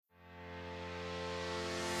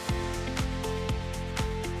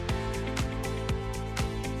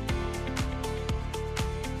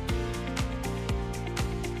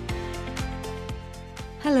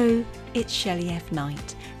Hello, it's Shelley F.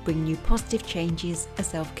 Knight, bringing you Positive Changes, a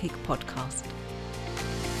Self-Kick podcast.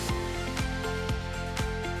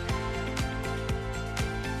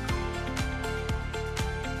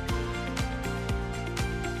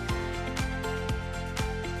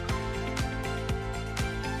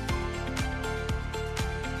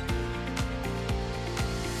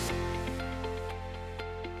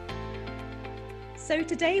 So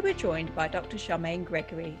today we're joined by Dr. Charmaine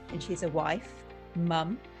Gregory, and she's a wife,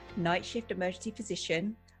 mum, night shift emergency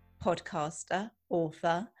physician, podcaster,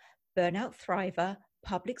 author, burnout thriver,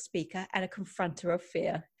 public speaker, and a confronter of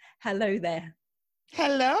fear. Hello there.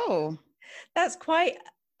 Hello. That's quite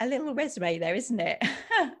a little resume there, isn't it?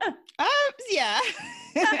 Yeah.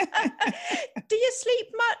 Do you sleep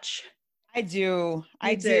much? I do.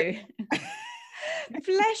 I do.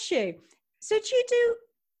 Bless you. So do you do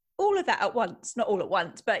all of that at once? Not all at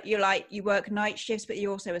once, but you work night shifts, but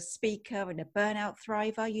you're also a speaker and a burnout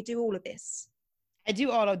thriver. You do all of this. I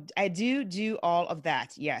do all of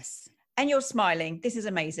that. Yes. And you're smiling. This is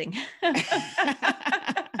amazing.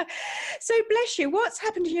 So bless you. What's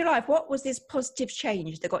happened in your life? What was this positive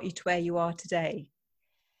change that got you to where you are today?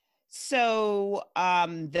 So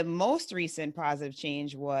the most recent positive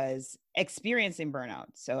change was experiencing burnout.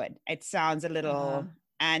 So it sounds a little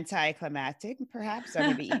anticlimactic, perhaps, or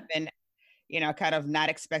maybe even, kind of not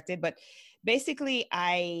expected. But basically,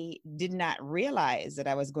 I did not realize that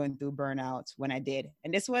I was going through burnout when I did.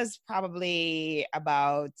 And this was probably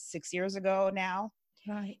about 6 years ago now.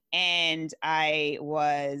 Right. And I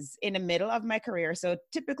was in the middle of my career. So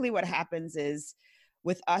typically what happens is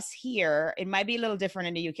with us here, it might be a little different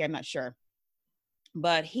in the UK, I'm not sure.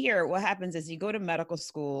 But here, what happens is you go to medical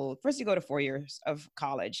school. First, you go to 4 years of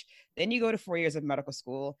college. Then you go to 4 years of medical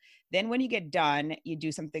school. Then when you get done, you do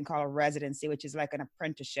something called a residency, which is like an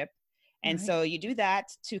apprenticeship. And Right. so you do that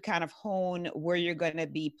to kind of hone where you're going to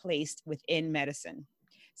be placed within medicine.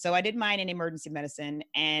 So I did mine in emergency medicine.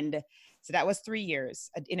 And so that was 3 years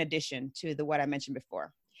in addition to what I mentioned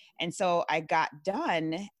before. And so I got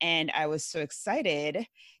done and I was so excited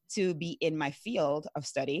to be in my field of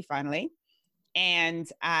study finally. And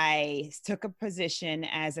I took a position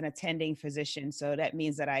as an attending physician. So that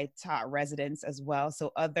means that I taught residents as well.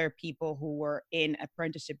 So other people who were in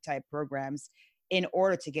apprenticeship type programs in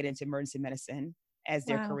order to get into emergency medicine as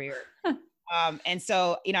their career. And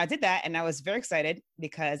so, I did that and I was very excited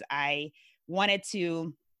because I wanted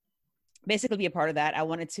to basically be a part of that. I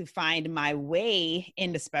wanted to find my way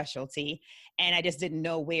in the specialty and I just didn't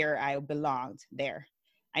know where I belonged there.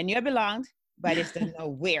 I knew I belonged, but I just didn't know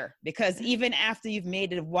where, because even after you've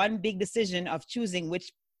made it one big decision of choosing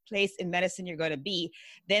which place in medicine you're going to be,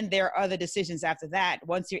 then there are other decisions after that.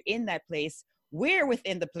 Once you're in that place, where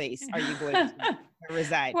within the place are you going to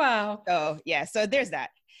reside? Wow. So there's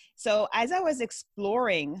that. So as I was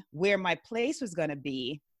exploring where my place was going to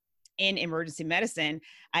be in emergency medicine,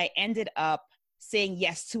 I ended up saying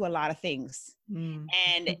yes to a lot of things.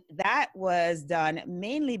 And that was done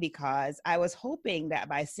mainly because I was hoping that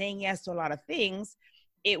by saying yes to a lot of things,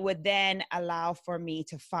 it would then allow for me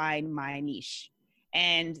to find my niche.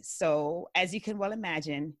 And so, as you can well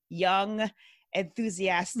imagine, young,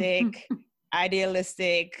 enthusiastic,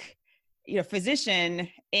 idealistic, physician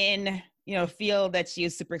in, field that she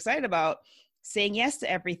was super excited about, saying yes to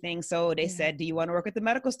everything. So they said, do you want to work with the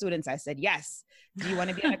medical students? I said, yes. Do you want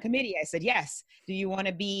to be on a committee? I said, yes. Do you want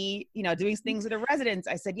to be, doing things with the residents?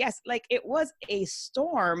 I said, yes. Like it was a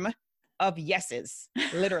storm of yeses,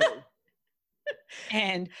 literally.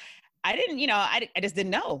 And I didn't, I just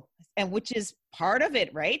didn't know. And which is part of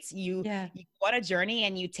it, right? You go on a journey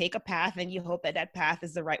and you take a path and you hope that that path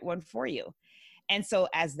is the right one for you. And so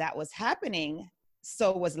as that was happening,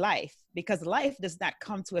 so was life, because life does not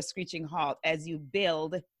come to a screeching halt as you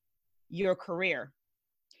build your career.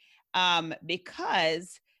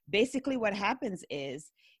 Because basically what happens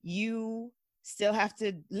is you still have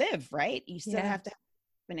to live, right? You still have to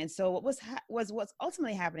happen. And so what what's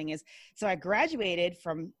ultimately happening is, so I graduated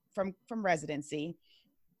from residency,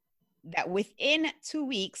 that within 2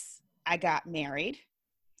 weeks, I got married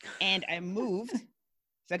and I moved.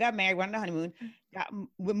 So I got married, went on a honeymoon,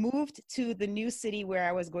 we moved to the new city where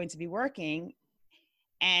I was going to be working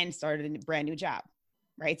and started a brand new job,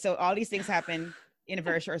 right? So all these things happen in a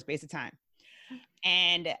very short space of time.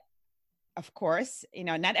 And of course,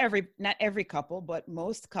 not every couple, but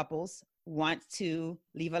most couples want to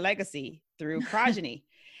leave a legacy through progeny.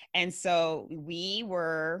 And so we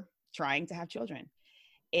were trying to have children.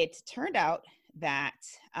 It turned out that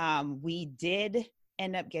we did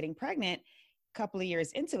end up getting pregnant a couple of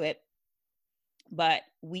years into it, but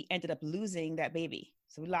we ended up losing that baby.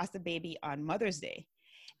 So we lost the baby on Mother's Day.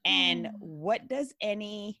 And what does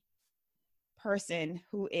any person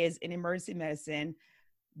who is in emergency medicine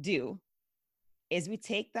do is we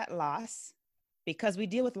take that loss, because we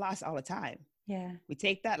deal with loss all the time. Yeah. We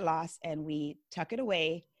take that loss and we tuck it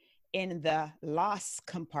away in the loss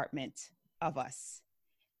compartment of us,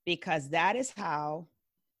 because that is how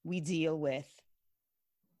we deal with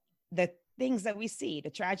the things that we see, the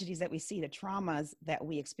tragedies that we see, the traumas that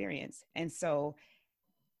we experience. And so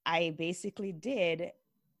I basically did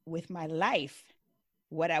with my life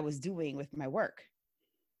what I was doing with my work.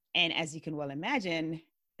 And as you can well imagine,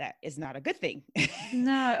 that is not a good thing.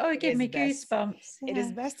 No. Oh, it gave me goosebumps. Yeah. It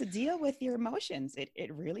is best to deal with your emotions.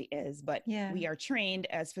 It really is. But we are trained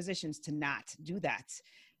as physicians to not do that,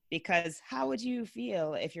 because how would you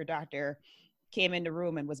feel if your doctor came in the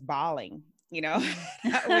room and was bawling? You know,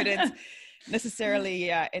 that wouldn't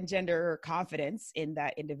necessarily engender confidence in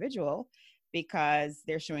that individual, because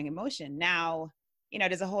they're showing emotion. Now, you know,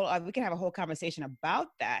 there's a whole, we can have a whole conversation about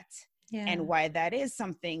that. Yeah. And why that is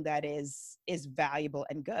something that is valuable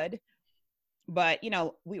and good. But, you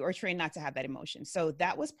know, we were trained not to have that emotion. So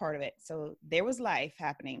that was part of it. So there was life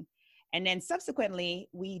happening. And then subsequently,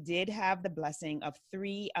 we did have the blessing of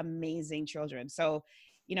 3 amazing children. So,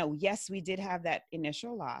 you know, yes, we did have that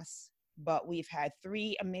initial loss, but we've had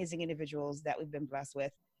 3 amazing individuals that we've been blessed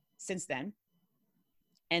with since then.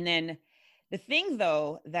 And then the thing,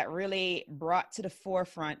 though, that really brought to the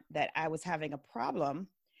forefront that I was having a problem,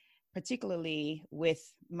 particularly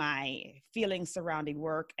with my feelings surrounding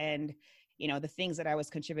work and, you know, the things that I was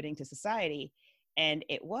contributing to society. And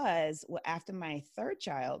it was, well, after my 3rd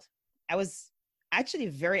child, I was actually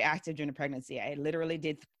very active during the pregnancy. I literally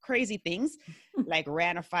did crazy things, like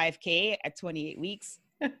ran a 5K at 28 weeks.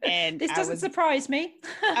 And this doesn't surprise me.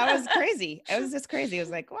 I was crazy. I was just crazy. I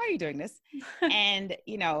was like, why are you doing this? And,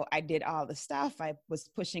 you know, I did all the stuff. I was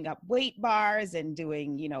pushing up weight bars and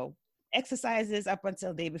doing, you know, exercises up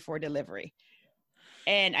until the day before delivery.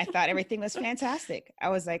 And I thought everything was fantastic. I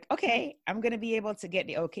was like, okay, I'm going to be able to get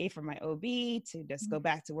the okay from my OB to just go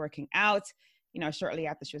back to working out, you know, shortly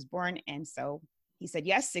after she was born. And so he said,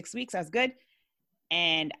 yes, 6 weeks. I was good.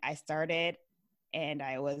 And I started, and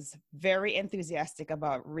I was very enthusiastic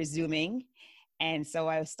about resuming. And so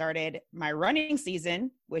I started my running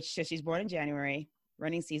season, which she's born in January.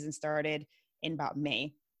 Running season started in about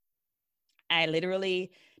May. I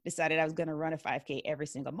literally decided I was going to run a 5K every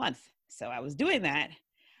single month. So I was doing that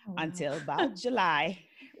until about July,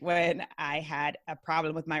 when I had a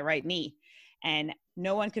problem with my right knee, and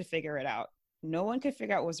no one could figure it out. No one could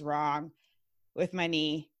figure out what was wrong with my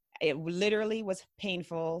knee. It literally was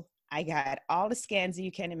painful. I got all the scans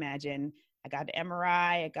you can imagine. I got the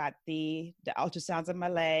MRI. I got the ultrasounds on my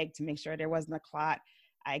leg to make sure there wasn't a clot.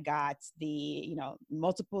 I got the, you know,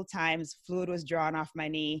 multiple times fluid was drawn off my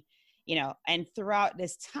knee. You know, and throughout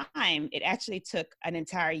this time, it actually took an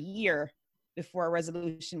entire year before a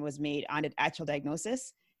resolution was made on the actual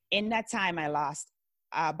diagnosis. In that time, I lost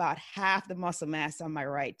about half the muscle mass on my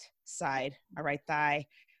right side, my right thigh.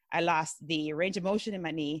 I lost the range of motion in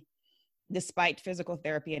my knee, despite physical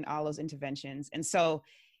therapy and all those interventions. And so,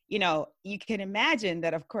 you know, you can imagine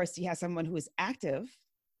that, of course, you have someone who is active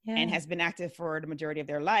and has been active for the majority of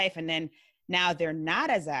their life, and then now they're not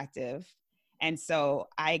as active. And so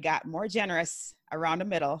I got more generous around the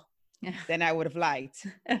middle than I would have liked.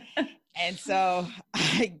 And so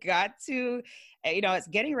I got to, you know, it's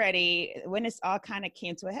getting ready. When this all kind of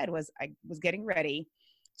came to a head was I was getting ready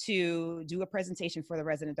to do a presentation for the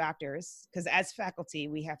resident doctors, because as faculty,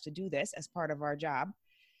 we have to do this as part of our job.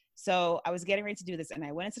 So I was getting ready to do this, and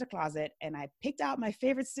I went into the closet and I picked out my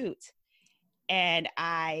favorite suit. And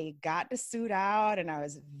I got the suit out, and I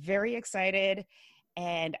was very excited.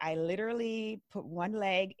 And I literally put one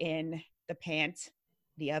leg in the pant,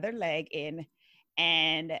 the other leg in.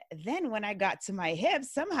 And then when I got to my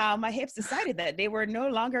hips, somehow my hips decided that they were no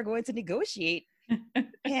longer going to negotiate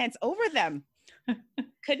pants over them.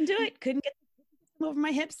 Couldn't do it. Couldn't get them over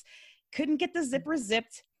my hips. Couldn't get the zipper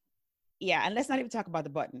zipped. Yeah, and let's not even talk about the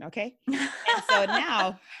button, okay? And so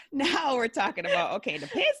now we're talking about, okay, the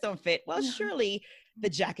pants don't fit. Well, surely the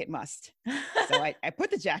jacket must. So I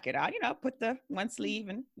put the jacket on, you know, put the one sleeve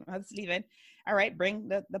and other sleeve in. All right, bring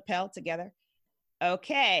the pelt together.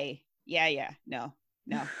 Okay, yeah, no,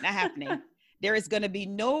 not happening. There is going to be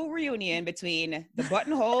no reunion between the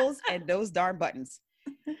buttonholes and those darn buttons.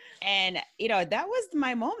 And, you know, that was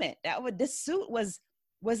my moment. This suit was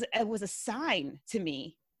a sign to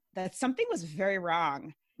me that something was very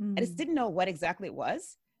wrong. I just didn't know what exactly it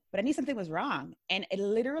was, but I knew something was wrong. And it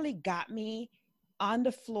literally got me on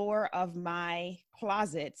the floor of my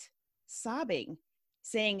closet, sobbing,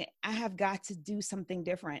 saying, I have got to do something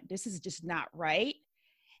different. This is just not right.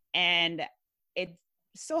 And it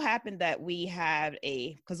so happened that we have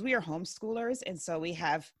because we are homeschoolers. And so we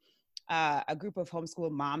have a group of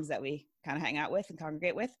homeschool moms that we kind of hang out with and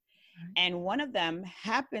congregate with. And one of them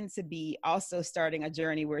happened to be also starting a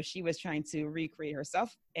journey where she was trying to recreate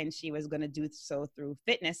herself, and she was going to do so through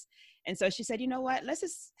fitness. And so she said, you know what, let's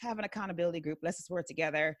just have an accountability group. Let's just work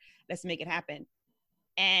together. Let's make it happen.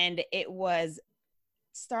 And it was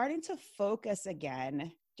starting to focus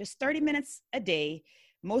again, just 30 minutes a day,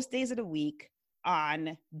 most days of the week,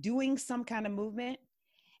 on doing some kind of movement,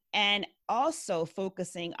 and also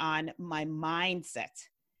focusing on my mindset.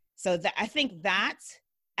 So that I think that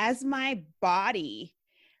as my body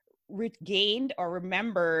regained or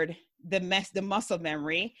remembered the muscle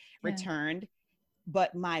memory returned,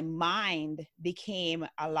 but my mind became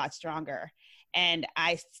a lot stronger. And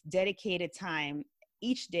I dedicated time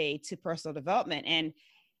each day to personal development. And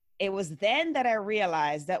it was then that I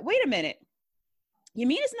realized that, wait a minute, you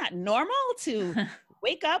mean it's not normal to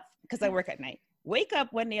wake up, because I work at night, wake up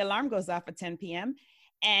when the alarm goes off at 10 p.m.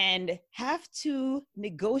 and have to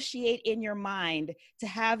negotiate in your mind to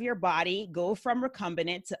have your body go from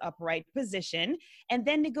recumbent to upright position, and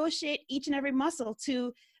then negotiate each and every muscle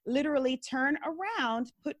to literally turn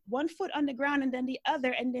around, put one foot on the ground and then the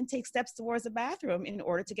other, and then take steps towards the bathroom in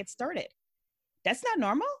order to get started. That's not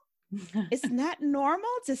normal. It's not normal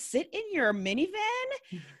to sit in your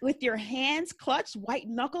minivan with your hands clutched, white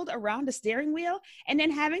knuckled around the steering wheel, and then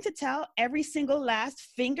having to tell every single last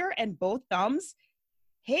finger and both thumbs,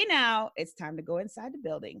 hey, now it's time to go inside the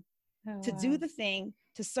building, to do the thing,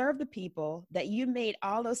 to serve the people that you made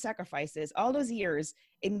all those sacrifices, all those years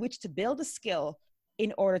in which to build a skill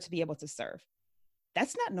in order to be able to serve.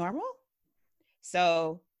 That's not normal.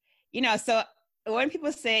 So, so when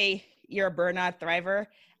people say you're a burnout thriver,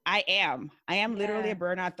 I am literally a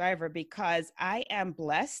burnout thriver, because I am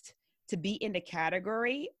blessed to be in the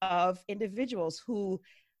category of individuals who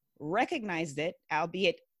recognized it,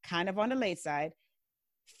 albeit kind of on the late side,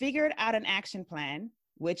 figured out an action plan,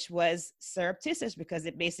 which was surreptitious because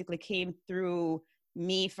it basically came through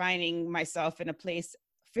me finding myself in a place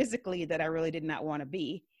physically that I really did not want to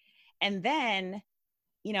be. And then,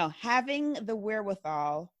 having the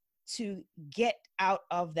wherewithal to get out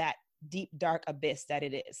of that deep, dark abyss that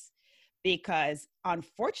it is. Because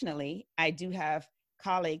unfortunately, I do have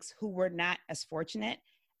colleagues who were not as fortunate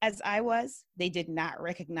as I was. They did not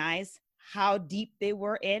recognize how deep they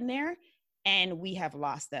were in there. And we have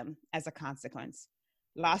lost them as a consequence.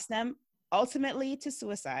 Lost them ultimately to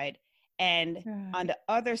suicide. And on the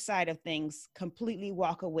other side of things, completely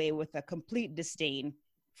walk away with a complete disdain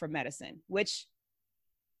for medicine, which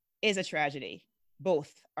is a tragedy.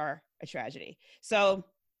 Both are a tragedy. So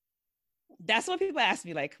that's what people ask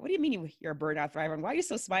me, like, what do you mean you're a burnout thriver? And why are you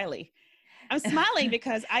so smiley? I'm smiling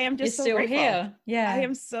because I am just so still grateful. Here. Yeah. I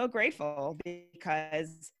am so grateful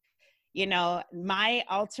because, my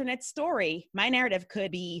alternate story, my narrative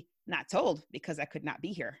could be not told because I could not be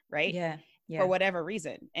here, right? Yeah. For whatever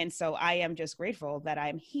reason. And so I am just grateful that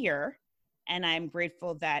I'm here, and I'm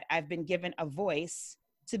grateful that I've been given a voice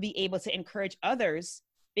to be able to encourage others,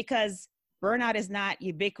 because burnout is not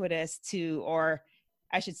ubiquitous to, or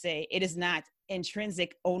I should say, it is not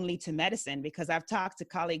intrinsic only to medicine, because I've talked to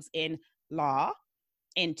colleagues in law,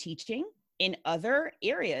 in teaching, in other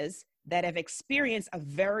areas that have experienced a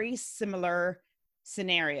very similar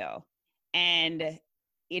scenario. And,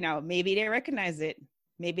 maybe they recognize it,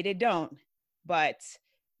 maybe they don't, but,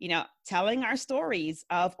 telling our stories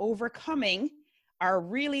of overcoming are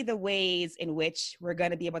really the ways in which we're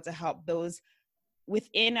going to be able to help those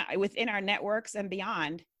within our networks and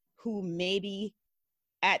beyond who maybe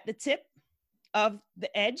at the tip of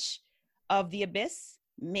the edge of the abyss.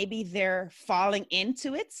 Maybe they're falling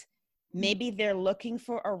into it. Maybe they're looking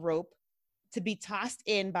for a rope to be tossed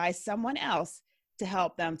in by someone else to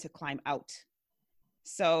help them to climb out.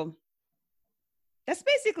 So that's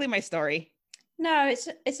basically my story. No,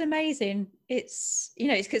 it's amazing. It's,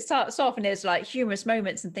 it starts off and there's like humorous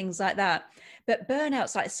moments and things like that. But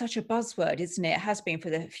burnout's like such a buzzword, isn't it? It has been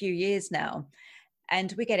for a few years now.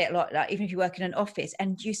 And we get it a lot, like even if you work in an office.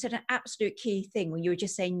 And you said an absolute key thing when you were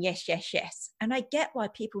just saying yes, yes, yes. And I get why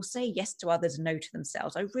people say yes to others and no to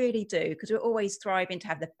themselves. I really do, because we're always striving to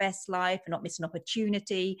have the best life and not miss an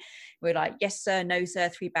opportunity. We're like, yes, sir, no, sir,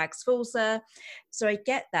 3 bags full, sir. So I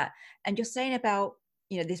get that. And you're saying about,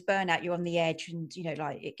 this burnout, you're on the edge and,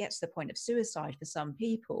 like it gets to the point of suicide for some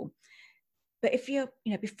people. But if you're,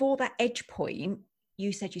 before that edge point,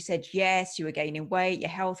 you said yes, you were gaining weight, your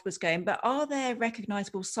health was going, but are there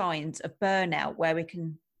recognizable signs of burnout where we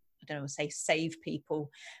can, I don't know, say save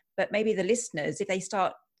people, but maybe the listeners, if they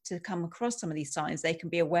start to come across some of these signs, they can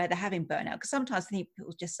be aware they're having burnout? Because sometimes I think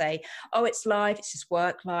people just say, oh, it's life, it's just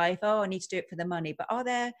work life, oh, I need to do it for the money. But are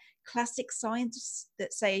there classic signs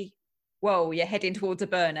that say, whoa, you're heading towards a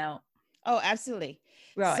burnout? Oh, absolutely.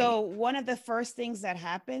 Right. So one of the first things that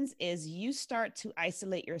happens is you start to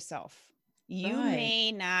isolate yourself. You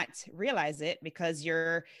may not realize it because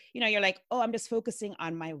you're like, oh, I'm just focusing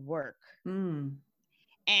on my work.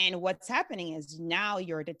 And what's happening is now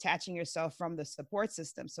you're detaching yourself from the support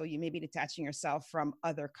system. So you may be detaching yourself from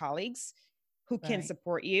other colleagues who can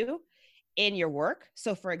support you in your work.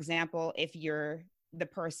 So for example, if you're the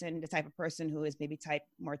type of person who is maybe type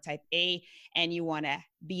A, and you want to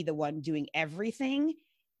be the one doing everything,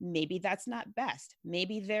 maybe that's not best.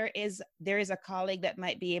 Maybe there is a colleague that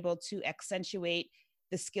might be able to accentuate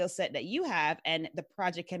the skill set that you have, and the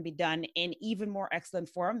project can be done in even more excellent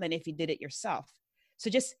form than if you did it yourself. So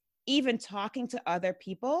just even talking to other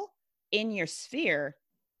people in your sphere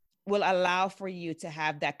will allow for you to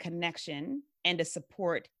have that connection and the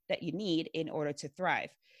support that you need in order to thrive.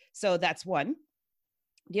 So that's one.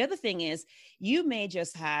 The other thing is you may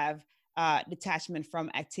just have detachment from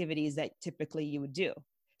activities that typically you would do.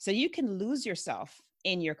 So you can lose yourself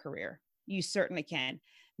in your career. You certainly can.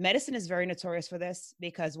 Medicine is very notorious for this,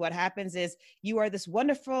 because what happens is you are this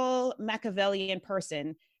wonderful Machiavellian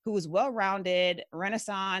person who is well-rounded,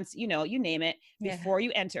 Renaissance, you name it, before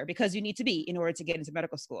you enter, because you need to be in order to get into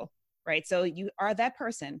medical school, right? So you are that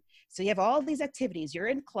person. So you have all these activities, you're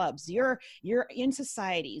in clubs, you're in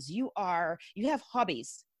societies, you have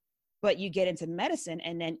hobbies, but you get into medicine,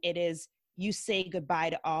 and then you say goodbye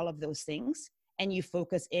to all of those things and you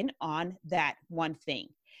focus in on that one thing.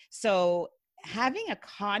 So having a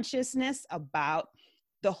consciousness about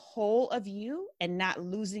the whole of you and not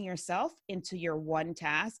losing yourself into your one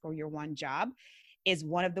task or your one job is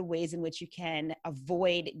one of the ways in which you can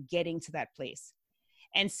avoid getting to that place.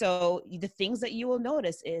 And so the things that you will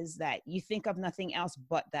notice is that you think of nothing else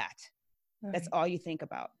but that. Right. That's all you think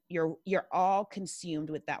about. You're all consumed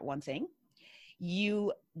with that one thing.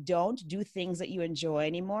 You don't do things that you enjoy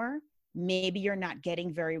anymore. Maybe you're not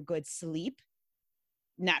getting very good sleep,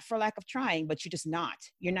 not for lack of trying, but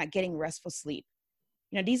you're not getting restful sleep.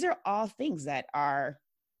 These are all things that are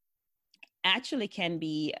actually can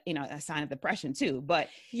be, a sign of depression too. But,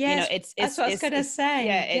 it's that's what I was going to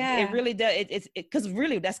say. It really does. It's because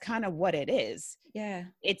really that's kind of what it is. Yeah.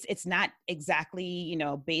 It's not exactly,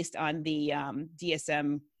 based on the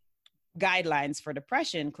DSM guidelines for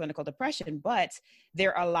depression, clinical depression, but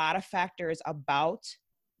there are a lot of factors about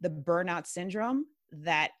the burnout syndrome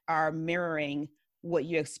that are mirroring what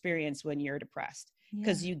you experience when you're depressed.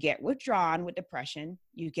 Because you get withdrawn with depression,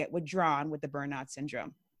 you get withdrawn with the burnout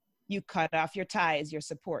syndrome. You cut off your ties, your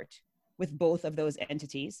support with both of those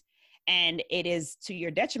entities. And it is to your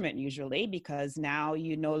detriment usually, because now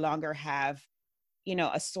you no longer have,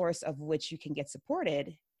 a source of which you can get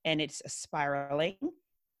supported, and it's spiraling.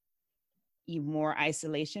 More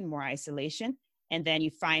isolation. And then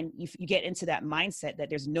you find, you get into that mindset that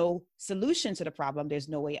there's no solution to the problem. There's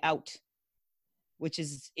no way out, which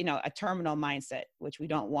is, a terminal mindset, which we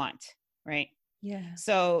don't want, right? Yeah.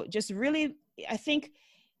 So just really, I think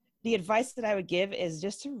the advice that I would give is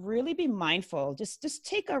just to really be mindful. Just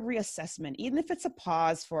take a reassessment, even if it's a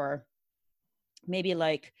pause for maybe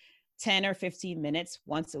like 10 or 15 minutes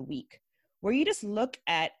once a week, where you just look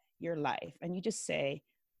at your life and you just say,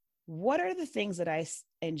 what are the things that I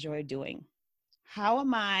enjoy doing? How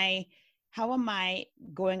am I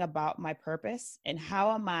going about my purpose, and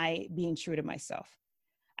how am I being true to myself?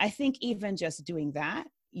 I think even just doing that,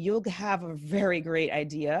 you'll have a very great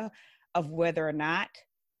idea of whether or not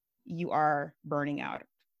you are burning out.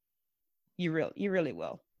 You really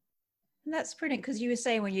will. And that's brilliant, because you were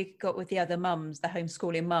saying when you got with the other mums, the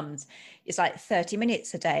homeschooling mums, it's like 30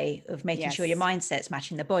 minutes a day of making sure your mindset's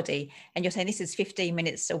matching the body. And you're saying this is 15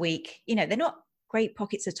 minutes a week. They're not great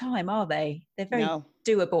pockets of time, are they? They're very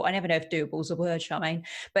doable. I never know if doable is a word, Charmaine,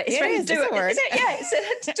 but it's very doable.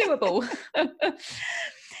 It's doable.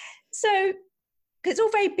 So it's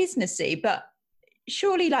all very businessy, but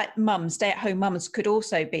surely like mums, stay-at-home mums could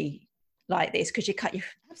also be like this, because you cut your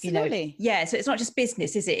absolutely. So it's not just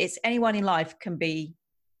business, is it? It's anyone in life can be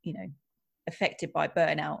affected by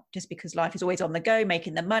burnout, just because life is always on the go,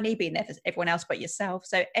 making the money, being there for everyone else but yourself.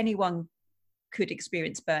 So anyone could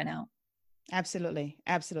experience burnout. Absolutely.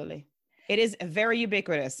 It is very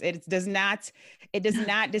ubiquitous. It does not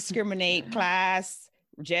discriminate class,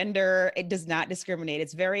 gender. It does not discriminate.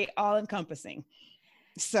 It's very all encompassing.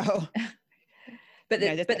 So but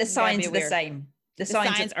the signs are the same. The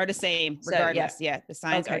signs are the same regardless. The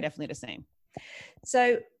signs are definitely the same.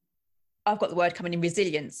 So I've got the word coming in,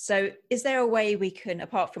 resilience. So is there a way we can,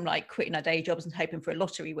 apart from like quitting our day jobs and hoping for a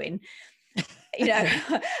lottery win, you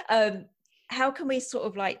know, how can we sort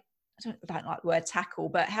of like, I don't like the word tackle,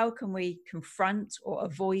 but how can we confront or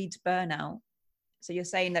avoid burnout? So you're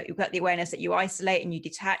saying that you've got the awareness that you isolate and you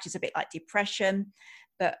detach. It's a bit like depression,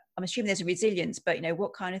 but I'm assuming there's a resilience, but you know,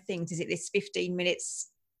 what kind of things? Is it this 15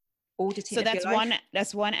 minutes auditing? So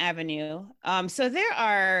that's one avenue.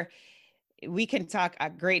 We can talk a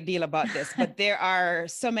great deal about this, but there are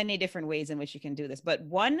so many different ways in which you can do this. But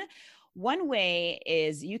one way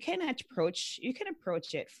is you can approach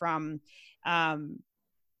it from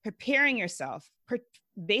preparing yourself,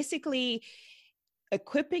 basically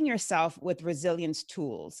equipping yourself with resilience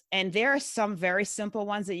tools. And there are some very simple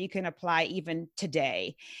ones that you can apply even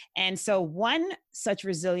today. And so one such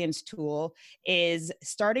resilience tool is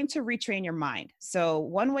starting to retrain your mind. So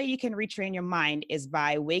one way you can retrain your mind is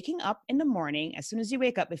by waking up in the morning. As soon as you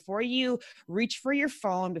wake up, before you reach for your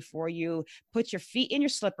phone, before you put your feet in your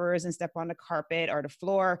slippers and step on the carpet or the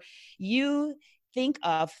floor, you think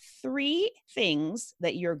of 3 things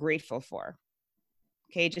that you're grateful for.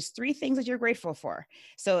 Okay, just 3 things that you're grateful for.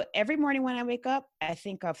 So every morning when I wake up, I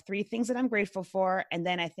think of 3 things that I'm grateful for. And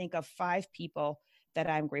then I think of 5 people that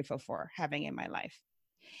I'm grateful for having in my life.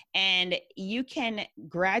 And you can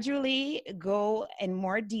gradually go in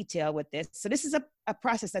more detail with this. So this is a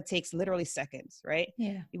process that takes literally seconds, right?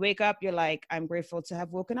 Yeah. You wake up, you're like, I'm grateful to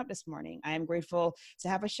have woken up this morning. I am grateful to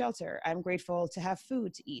have a shelter. I'm grateful to have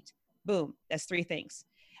food to eat. Boom, that's 3 things.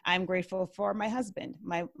 I'm grateful for my husband,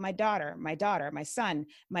 my daughter, my son,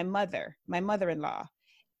 my mother-in-law,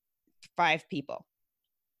 5 people.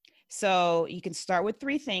 So you can start with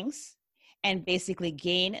 3 things and basically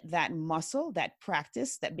gain that muscle, that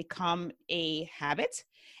practice, that become a habit.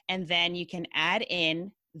 And then you can add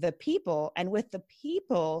in the people. And with the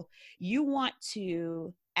people, you want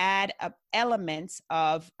to add an element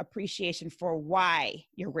of appreciation for why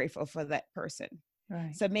you're grateful for that person.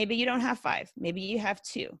 Right. So maybe you don't have 5, maybe you have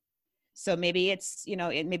 2. So maybe it's,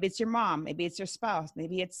 maybe it's your mom, maybe it's your spouse,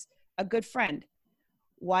 maybe it's a good friend.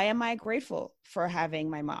 Why am I grateful for having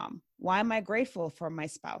my mom? Why am I grateful for my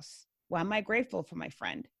spouse? Why am I grateful for my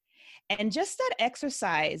friend? And just that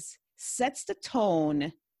exercise sets the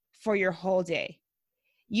tone for your whole day.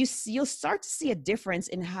 You'll start to see a difference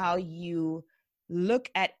in how you look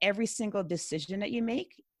at every single decision that you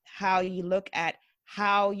make, how you look at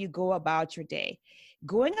how you go about your day.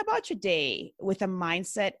 Going about your day with a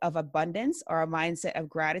mindset of abundance or a mindset of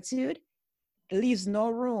gratitude leaves no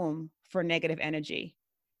room for negative energy.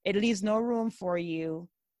 It leaves no room for you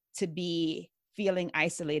to be feeling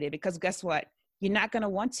isolated, because guess what? You're not going to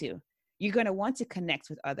want to. You're going to want to connect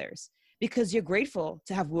with others because you're grateful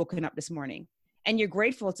to have woken up this morning, and you're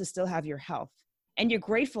grateful to still have your health, and you're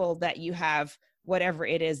grateful that you have whatever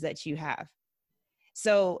it is that you have.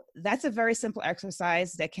 So that's a very simple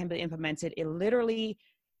exercise that can be implemented literally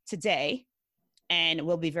today and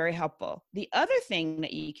will be very helpful. The other thing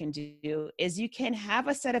that you can do is you can have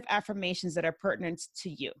a set of affirmations that are pertinent to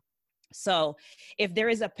you. So if there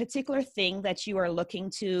is a particular thing that you are looking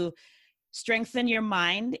to strengthen your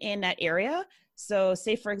mind in that area, so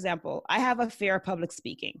say, for example, I have a fear of public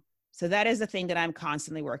speaking. So that is the thing that I'm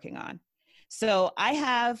constantly working on. So I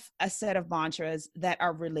have a set of mantras that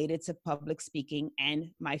are related to public speaking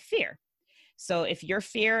and my fear. So if your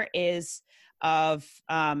fear is of,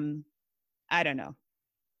 I don't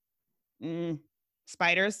know,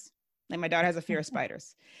 spiders, like my daughter has a fear of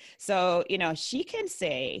spiders. So, she can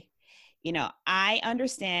say, I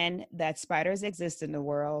understand that spiders exist in the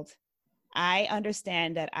world. I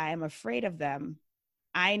understand that I am afraid of them.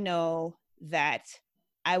 I know that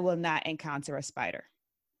I will not encounter a spider.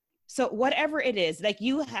 So whatever it is, like,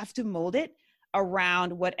 you have to mold it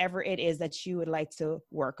around whatever it is that you would like to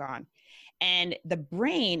work on. And the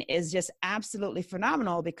brain is just absolutely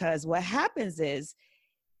phenomenal, because what happens is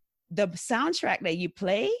the soundtrack that you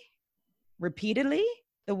play repeatedly,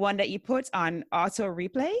 the one that you put on auto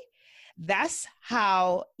replay, that's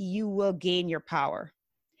how you will gain your power.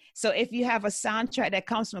 So if you have a soundtrack that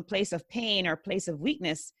comes from a place of pain or a place of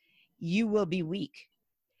weakness, you will be weak.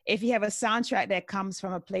 If you have a soundtrack that comes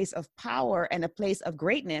from a place of power and a place of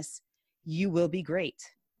greatness, you will be great.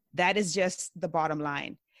 That is just the bottom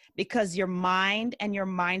line, because your mind and your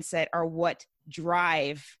mindset are what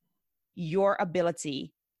drive your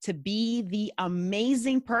ability to be the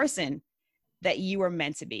amazing person that you were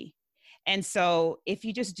meant to be. And so if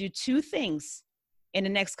you just do 2 things in the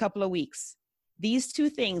next couple of weeks, these 2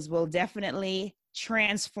 things will definitely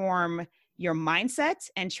transform your mindset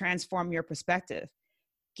and transform your perspective.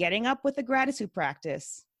 Getting up with a gratitude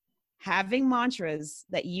practice, having mantras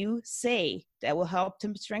that you say that will help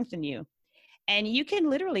to strengthen you. And you can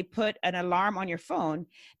literally put an alarm on your phone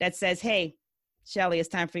that says, hey, Shelly, it's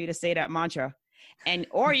time for you to say that mantra.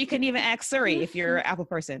 Or you can even ask Siri if you're an Apple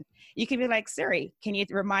person. You can be like, Siri, can you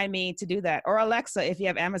remind me to do that? Or Alexa, if you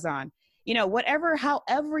have Amazon, whatever,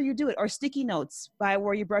 however you do it, or sticky notes by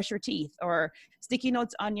where you brush your teeth, or sticky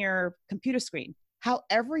notes on your computer screen.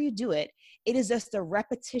 However you do it, it is just a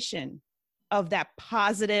repetition of that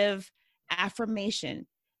positive affirmation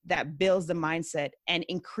that builds the mindset and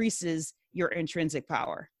increases your intrinsic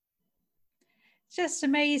power. Just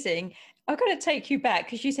amazing. I've got to take you back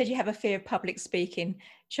because you said you have a fear of public speaking.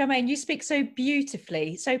 Charmaine, you speak so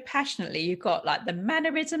beautifully, so passionately. You've got like the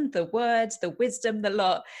mannerism, the words, the wisdom, the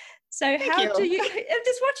lot. So I'm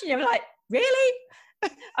just watching you, I'm like, really?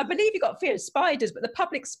 I believe you got fear of spiders, but the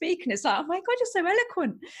public speaking is like, oh my God, you're so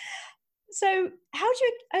eloquent. So how do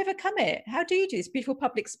you overcome it? How do you do this beautiful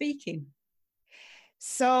public speaking?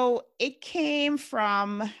 So it came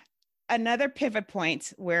from another pivot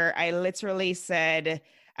point where I literally said,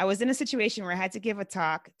 I was in a situation where I had to give a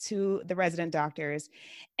talk to the resident doctors.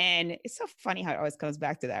 And it's so funny how it always comes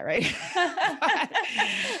back to that, right?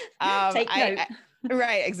 Take note.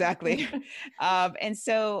 Right, exactly. And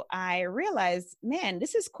so I realized, man,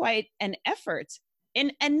 this is quite an effort,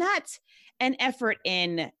 and not an effort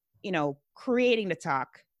in, creating the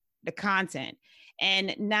talk, the content,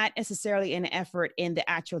 and not necessarily an effort in the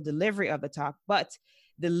actual delivery of the talk, but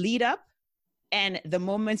the lead up and the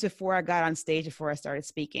moments before I got on stage, before I started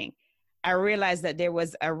speaking. I realized that there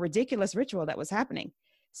was a ridiculous ritual that was happening.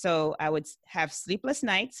 So I would have sleepless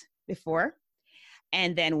nights before.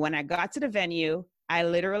 And then when I got to the venue, I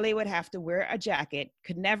literally would have to wear a jacket,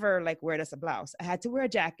 could never wear just a blouse. I had to wear a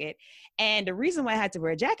jacket. And the reason why I had to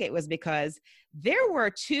wear a jacket was because there were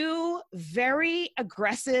two very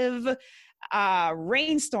aggressive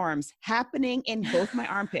rainstorms happening in both my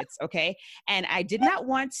armpits. Okay. And I did not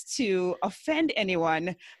want to offend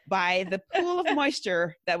anyone by the pool of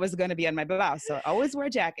moisture that was going to be on my blouse. So I always wear a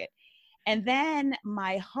jacket. And then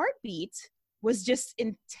my heartbeat was just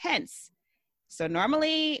intense. So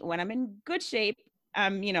normally when I'm in good shape,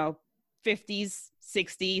 I'm, 50s,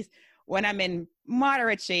 60s. When I'm in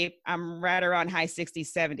moderate shape, I'm right around high 60s,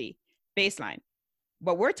 70 baseline.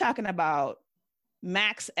 But we're talking about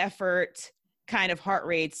max effort kind of heart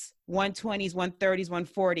rates, 120s, 130s,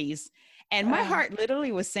 140s. And my heart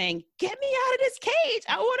literally was saying, get me out of this cage.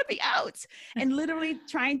 I want to be out. And literally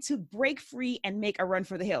trying to break free and make a run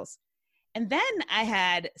for the hills. And then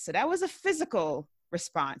so that was a physical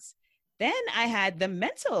response. Then I had the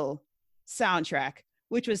mental soundtrack,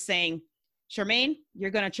 which was saying, Charmaine,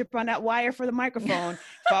 you're going to trip on that wire for the microphone,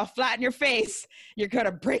 fall flat in your face. You're going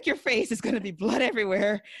to break your face. It's going to be blood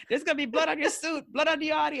everywhere. There's going to be blood on your suit, blood on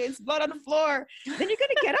the audience, blood on the floor. Then you're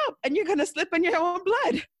going to get up and you're going to slip in your own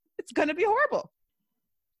blood. It's going to be horrible.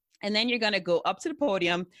 And then you're going to go up to the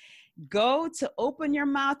podium, go to open your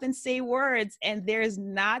mouth and say words, and there's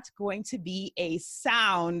not going to be a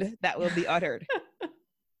sound that will be uttered.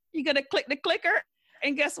 You're going to click the clicker,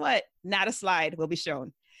 and guess what? Not a slide will be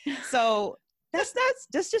shown. So that's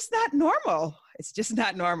just not normal. It's just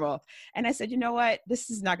not normal. And I said, you know what? This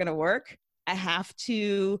is not going to work. I have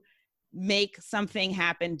to make something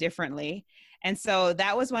happen differently. And so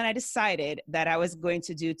that was when I decided that I was going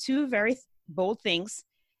to do two very bold things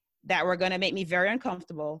that were going to make me very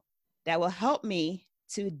uncomfortable, that will help me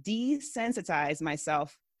to desensitize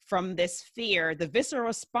myself from this fear, the visceral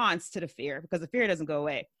response to the fear, because the fear doesn't go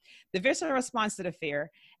away. The visceral response to the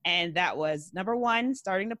fear. And that was, number one,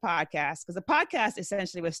 starting the podcast, because the podcast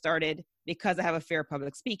essentially was started because I have a fear of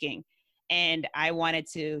public speaking. And I wanted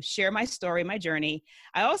to share my story, my journey.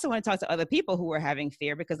 I also want to talk to other people who were having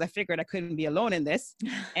fear, because I figured I couldn't be alone in this.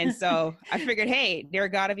 And so I figured, hey, there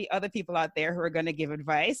got to be other people out there who are going to give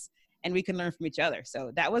advice and we can learn from each other.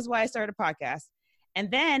 So that was why I started a podcast. And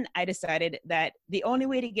then I decided that the only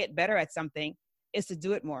way to get better at something is to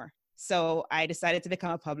do it more. So I decided to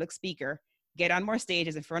become a public speaker, get on more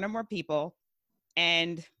stages in front of more people,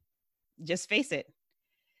 and just face it.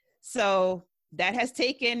 So that has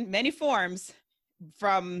taken many forms,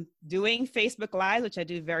 from doing Facebook Lives, which I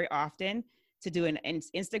do very often, to doing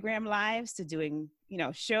Instagram Lives, to doing,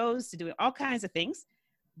 shows, to doing all kinds of things.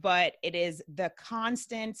 But it is the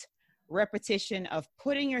constant repetition of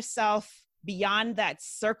putting yourself beyond that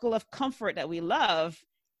circle of comfort that we love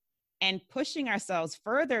and pushing ourselves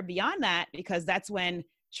further beyond that, because that's when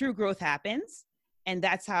true growth happens. And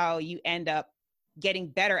that's how you end up getting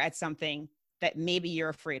better at something that maybe you're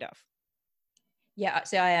afraid of. Yeah,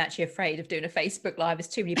 so I'm actually afraid of doing a Facebook Live. There's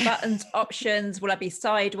too many buttons, options. Will I be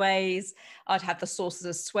sideways? I'd have the sources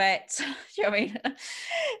of sweat. Do you know what I mean?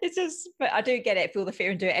 It's just, but I do get it, feel the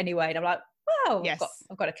fear and do it anyway. And I'm like, wow, Yes.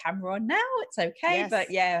 I've got a camera on now. It's okay. Yes.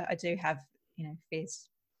 But yeah, I do have, fears.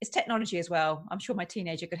 It's technology as well. I'm sure my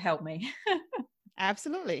teenager could help me.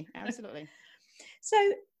 Absolutely. Absolutely. So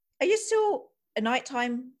are you still a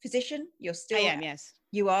nighttime physician? You're I still, am, yes.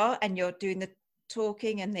 you are, and you're doing the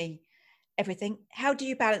talking and the everything. How do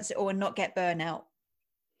you balance it all and not get burnout?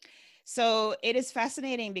 So it is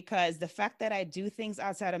fascinating because the fact that I do things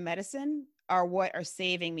outside of medicine are what are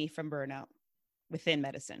saving me from burnout within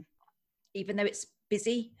medicine. Even though it's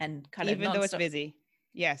busy and kind of Even though it's nonstop. busy.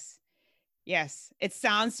 Yes. Yes. It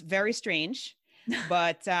sounds very strange,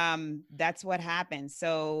 but that's what happens.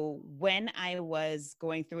 So when I was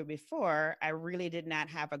going through it before, I really did not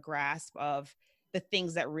have a grasp of the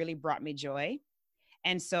things that really brought me joy.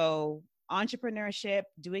 And so entrepreneurship,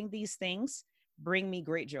 doing these things bring me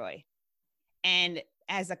great joy. And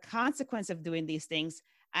as a consequence of doing these things,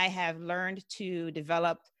 I have learned to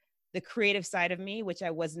develop the creative side of me, which I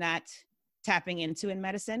was not tapping into in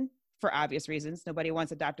medicine for obvious reasons. Nobody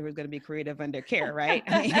wants a doctor who's going to be creative in their care, right?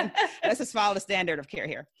 I mean, let's just follow the standard of care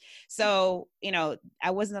here. So, I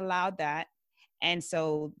wasn't allowed that. And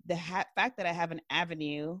so the fact that I have an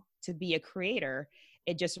avenue to be a creator,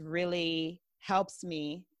 it just really helps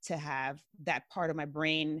me to have that part of my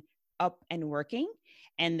brain up and working.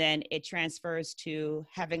 And then it transfers to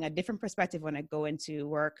having a different perspective when I go into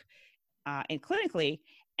work and clinically,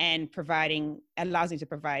 and allows me to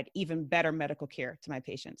provide even better medical care to my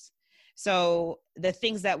patients. So the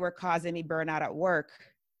things that were causing me burnout at work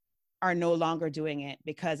are no longer doing it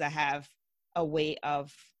because I have a way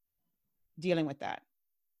of dealing with that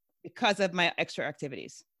because of my extra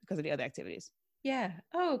activities, because of the other activities. Yeah.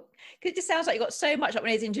 Oh, because it just sounds like you got so much. Like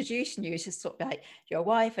when I was introducing you, it's just sort of like you're a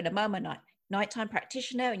wife and a mum and nighttime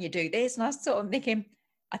practitioner, and you do this. And I was sort of thinking,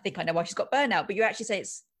 I think I know why she's got burnout. But you actually say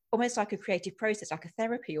it's almost like a creative process, like a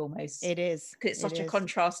therapy almost. It is. Because it's such a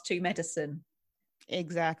contrast to medicine.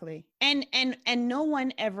 Exactly. And no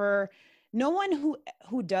one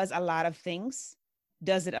who does a lot of things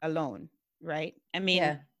does it alone, right? I mean,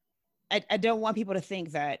 yeah. I don't want people to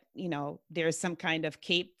think that, there's some kind of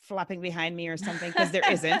cape flopping behind me or something, because there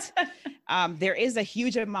isn't. There is a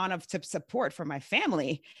huge amount of support from my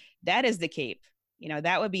family. That is the cape.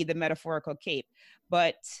 That would be the metaphorical cape.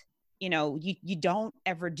 But, you don't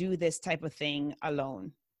ever do this type of thing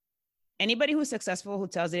alone. Anybody who's successful who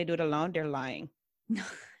tells you they do it alone, they're lying.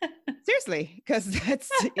 Seriously, because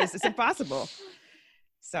it's impossible.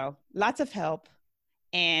 So lots of help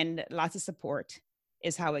and lots of support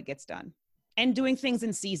is how it gets done. And doing things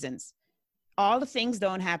in seasons. All the things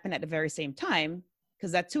don't happen at the very same time,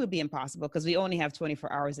 because that too would be impossible, because we only have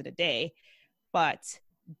 24 hours in a day. But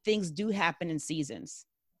things do happen in seasons.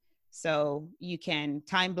 So you can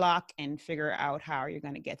time block and figure out how you're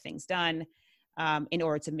going to get things done in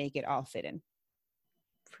order to make it all fit in.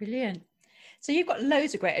 Brilliant. So you've got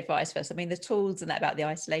loads of great advice for us. I mean, the tools and that about the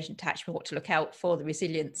isolation attachment, what to look out for, the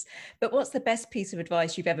resilience. But what's the best piece of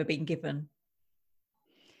advice you've ever been given?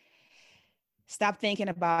 Stop thinking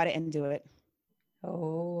about it and do it.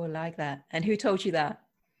 Oh, I like that. And who told you that?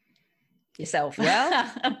 Yourself?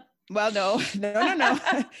 Well, no.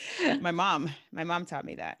 My mom taught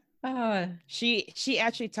me that. Oh. She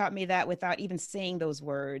actually taught me that without even saying those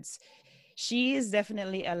words. She is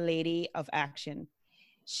definitely a lady of action.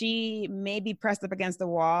 She may be pressed up against the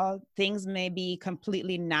wall. Things may be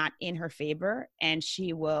completely not in her favor, and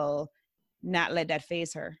she will not let that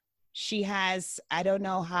faze her. She has, I don't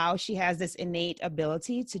know how she has this innate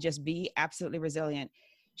ability to just be absolutely resilient.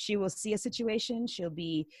 She will see a situation. She'll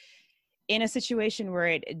be in a situation where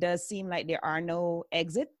it does seem like there are no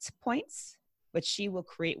exit points, but she will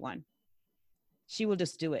create one. She will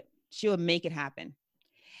just do it. She will make it happen.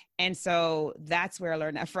 And so that's where I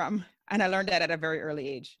learned that from. And I learned that at a very early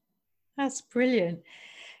age. That's brilliant.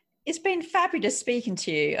 It's been fabulous speaking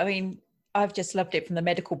to you. I mean, I've just loved it from the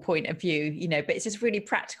medical point of view, but it's just really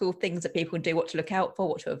practical things that people can do, what to look out for,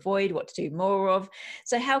 what to avoid, what to do more of.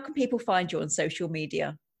 So how can people find you on social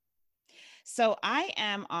media? So I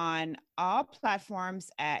am on all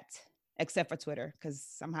platforms except for Twitter, because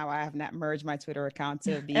somehow I have not merged my Twitter account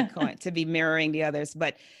to be mirroring the others.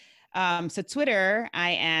 But so Twitter,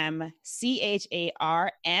 I am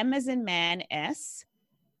CHARM as in man, S,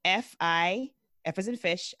 F as in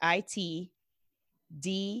fish, ITDOC,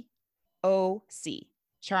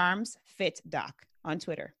 Charms Fit Doc on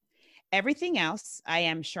Twitter. Everything else, I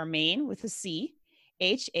am Charmaine with a C,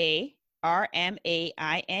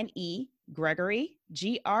 HARMAINE, Gregory,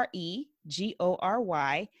 GREGORY,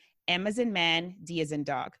 M as in man, D as in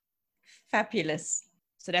dog. Fabulous.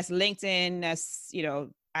 So that's LinkedIn, that's,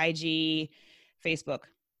 IG, Facebook.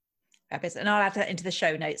 Fabulous. And I'll add that into the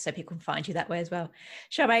show notes so people can find you that way as well.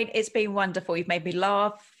 Charmaine, it's been wonderful. You've made me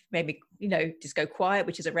laugh, made me, just go quiet,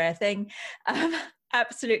 which is a rare thing.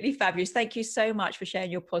 Absolutely fabulous. Thank you so much for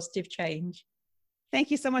sharing your positive change.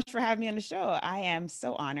 Thank you so much for having me on the show. I am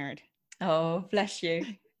so honored. Oh, bless you.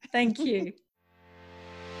 Thank you.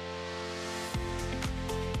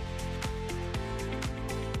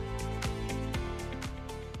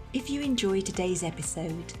 If you enjoyed today's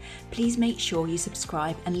episode, please make sure you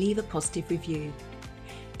subscribe and leave a positive review.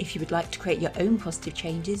 If you would like to create your own positive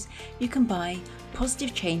changes, you can buy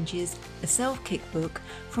Positive Changes, a self-kick book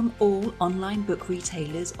from all online book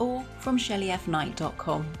retailers or from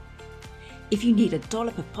ShelleyFKnight.com. If you need a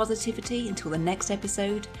dollop of positivity until the next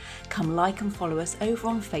episode, come like and follow us over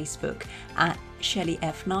on Facebook at Shelley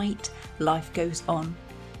F. Knight, Life Goes On.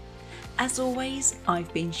 As always,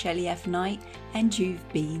 I've been Shelley F. Knight and you've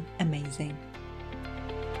been amazing.